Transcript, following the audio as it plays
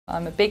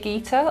I'm a big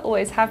eater,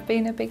 always have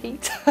been a big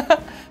eater.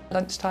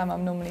 Lunchtime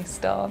I'm normally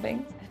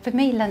starving. For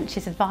me, lunch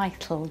is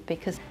vital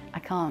because I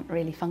can't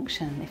really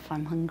function if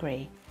I'm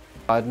hungry.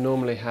 I'd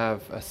normally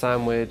have a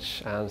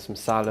sandwich and some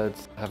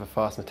salads. I have a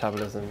fast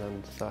metabolism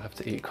and so I have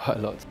to eat quite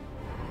a lot.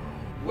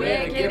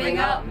 We're giving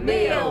up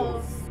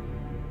meals!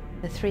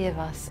 The three of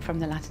us from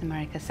the Latin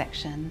America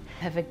section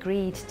have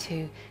agreed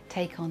to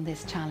take on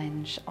this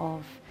challenge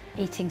of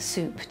eating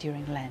soup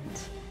during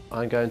Lent.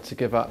 I'm going to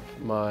give up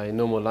my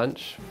normal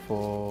lunch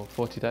for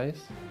 40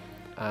 days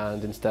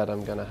and instead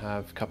I'm going to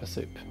have a cup of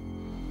soup.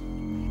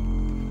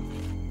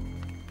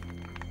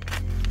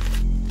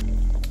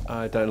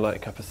 I don't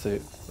like cup of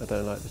soup, I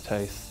don't like the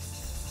taste.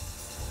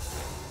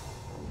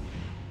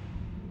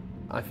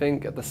 I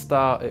think at the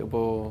start it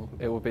will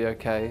be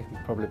okay,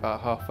 probably about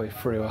halfway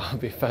through I'll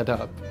be fed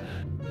up.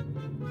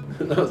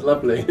 That was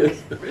lovely.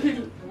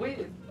 Really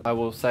weird. I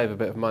will save a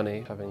bit of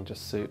money having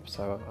just soup,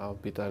 so I'll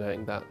be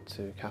donating that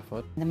to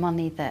CAFOD. The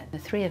money that the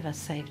three of us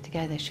save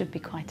together should be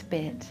quite a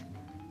bit.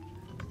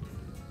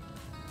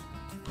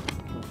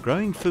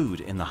 Growing food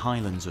in the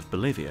highlands of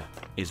Bolivia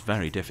is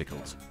very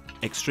difficult.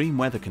 Extreme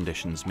weather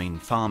conditions mean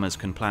farmers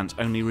can plant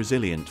only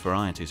resilient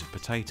varieties of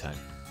potato.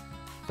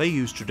 They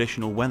use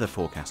traditional weather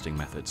forecasting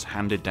methods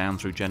handed down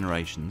through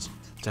generations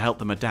to help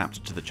them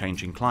adapt to the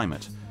changing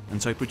climate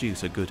and so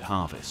produce a good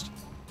harvest.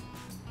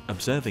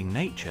 Observing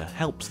nature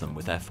helps them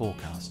with their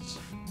forecasts.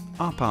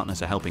 Our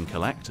partners are helping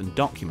collect and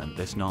document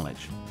this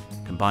knowledge,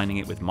 combining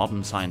it with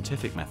modern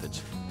scientific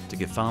methods to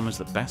give farmers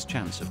the best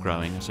chance of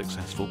growing a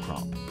successful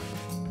crop.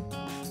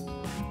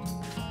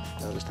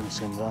 Ahora están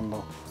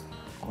sembrando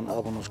con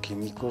abonos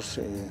químicos,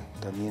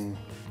 también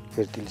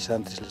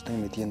fertilizantes le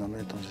están metiendo, ¿no?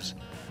 Entonces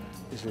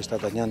eso está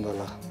dañando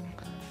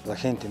a la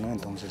gente, ¿no?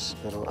 Entonces,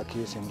 pero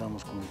aquí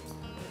sembramos con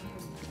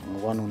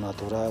guano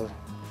natural.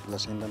 La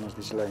senda nos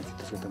dice la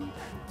institución también,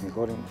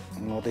 mejor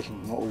no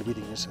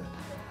olviden esa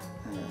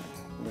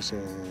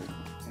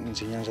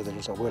enseñanza de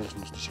los abuelos,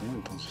 nos dicen, ¿no?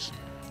 Entonces.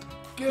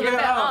 Give it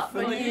up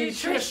for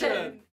nutrition!